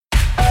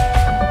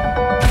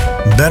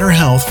better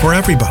health for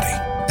everybody,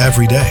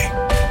 every day.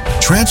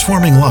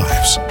 Transforming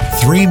lives,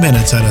 3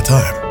 minutes at a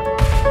time.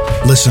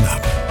 Listen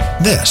up.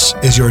 This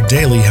is your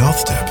daily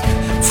health tip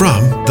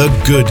from The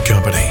Good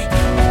Company.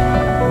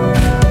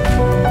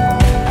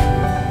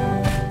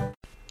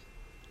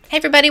 Hey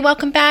everybody,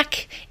 welcome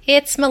back.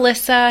 It's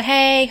Melissa.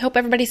 Hey, hope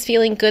everybody's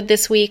feeling good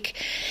this week.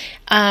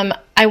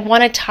 I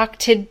want to talk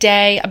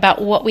today about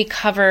what we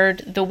covered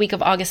the week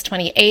of August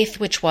 28th,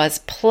 which was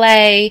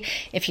play.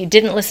 If you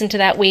didn't listen to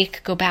that week,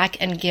 go back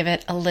and give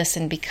it a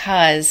listen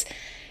because,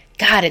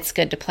 God, it's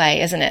good to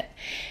play, isn't it?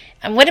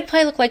 And what did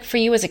play look like for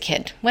you as a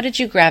kid? What did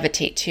you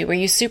gravitate to? Were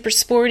you super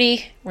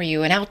sporty? Were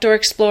you an outdoor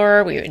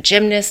explorer? Were you a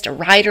gymnast, a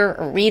writer,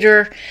 a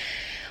reader?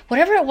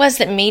 Whatever it was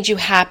that made you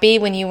happy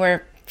when you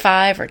were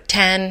 5 or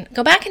 10,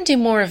 go back and do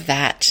more of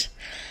that.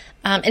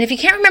 And if you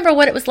can't remember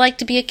what it was like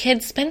to be a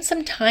kid, spend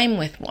some time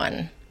with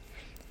one.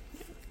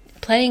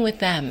 Playing with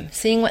them,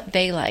 seeing what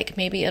they like.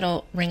 Maybe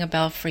it'll ring a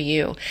bell for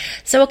you.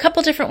 So a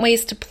couple different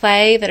ways to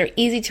play that are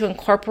easy to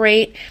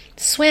incorporate.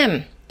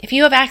 Swim. If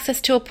you have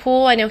access to a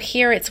pool, I know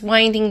here it's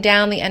winding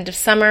down the end of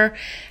summer.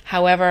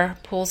 However,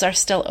 pools are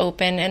still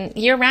open, and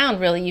year-round,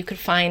 really, you could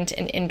find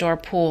an indoor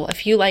pool.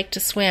 If you like to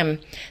swim,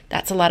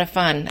 that's a lot of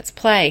fun. That's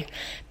play.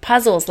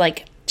 Puzzles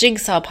like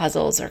jigsaw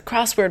puzzles or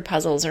crossword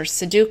puzzles or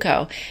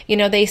Sudoku. You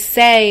know, they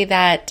say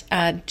that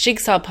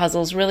jigsaw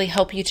puzzles really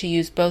help you to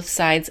use both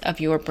sides of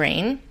your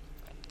brain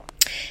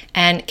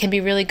and can be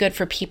really good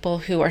for people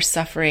who are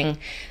suffering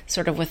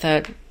sort of with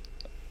a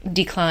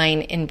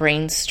decline in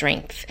brain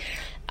strength.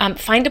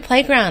 Find a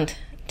playground.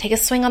 Take a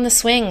swing on the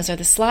swings or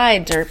the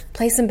slides or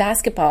play some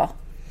basketball.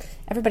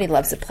 Everybody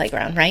loves a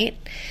playground, right?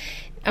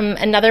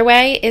 Another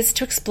way is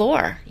to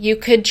explore. You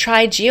could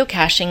try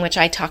geocaching, which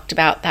I talked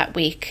about that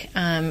week,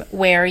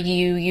 where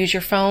you use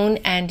your phone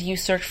and you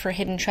search for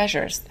hidden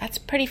treasures. That's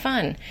pretty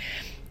fun.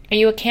 Are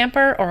you a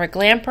camper or a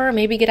glamper?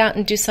 Maybe get out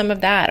and do some of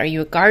that. Are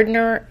you a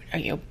gardener? Are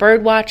you a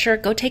bird watcher?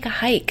 Go take a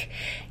hike.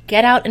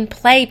 Get out and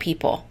play,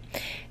 people.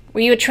 Were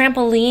you a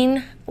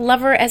trampoline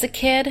lover as a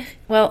kid?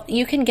 Well,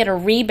 you can get a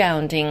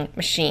rebounding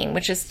machine,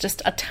 which is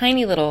just a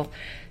tiny little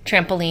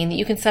trampoline that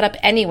you can set up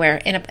anywhere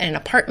in an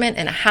apartment,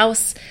 in a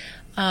house.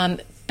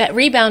 But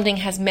rebounding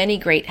has many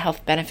great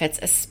health benefits,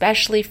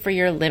 especially for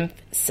your lymph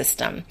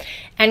system,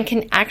 and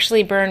can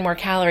actually burn more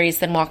calories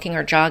than walking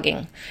or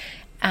jogging.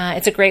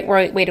 It's a great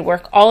way to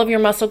work all of your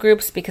muscle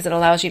groups because it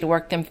allows you to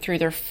work them through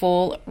their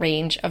full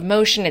range of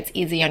motion. It's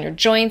easy on your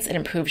joints. It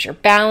improves your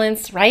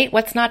balance, right?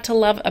 What's not to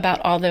love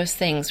about all those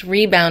things?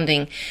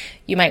 Rebounding.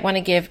 You might want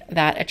to give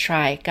that a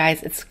try.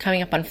 Guys, it's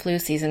coming up on flu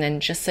season,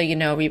 and just so you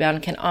know,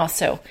 rebound can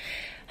also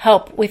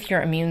help with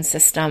your immune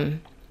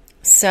system.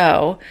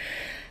 So,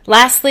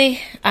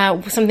 lastly,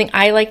 something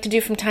I like to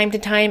do from time to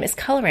time is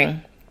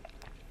coloring.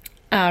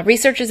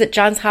 Researchers at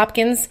Johns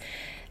Hopkins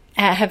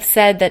have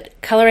said that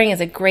coloring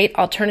is a great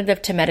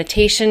alternative to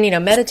meditation. You know,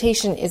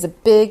 meditation is a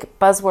big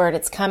buzzword.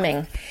 It's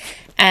coming.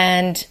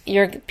 And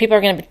people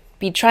are going to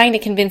be trying to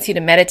convince you to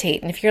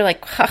meditate. And if you're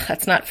like,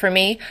 that's not for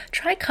me,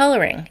 try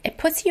coloring. It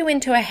puts you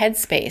into a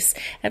headspace.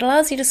 It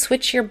allows you to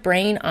switch your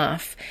brain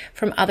off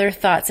from other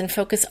thoughts and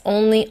focus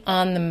only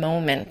on the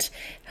moment.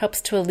 It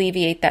helps to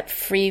alleviate that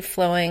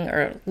free-flowing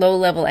or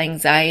low-level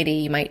anxiety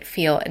you might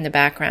feel in the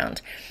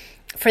background.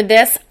 For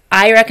this,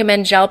 I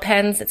recommend gel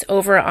pens. It's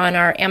over on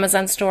our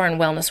Amazon store and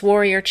Wellness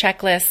Warrior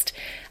checklist.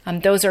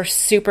 Those are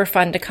super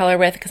fun to color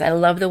with because I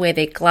love the way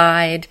they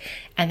glide,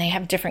 and they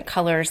have different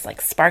colors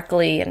like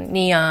sparkly and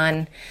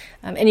neon.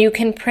 And you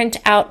can print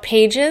out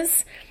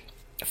pages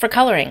for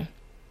coloring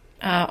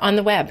on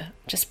the web.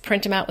 Just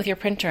print them out with your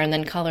printer and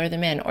then color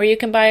them in. Or you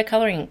can buy a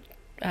coloring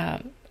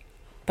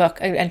book,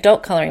 an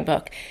adult coloring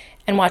book,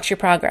 and watch your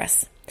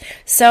progress.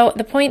 So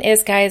the point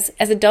is, guys,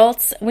 as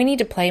adults, we need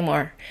to play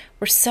more.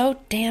 We're so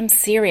damn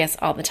serious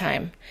all the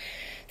time.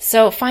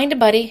 So find a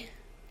buddy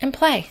and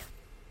play.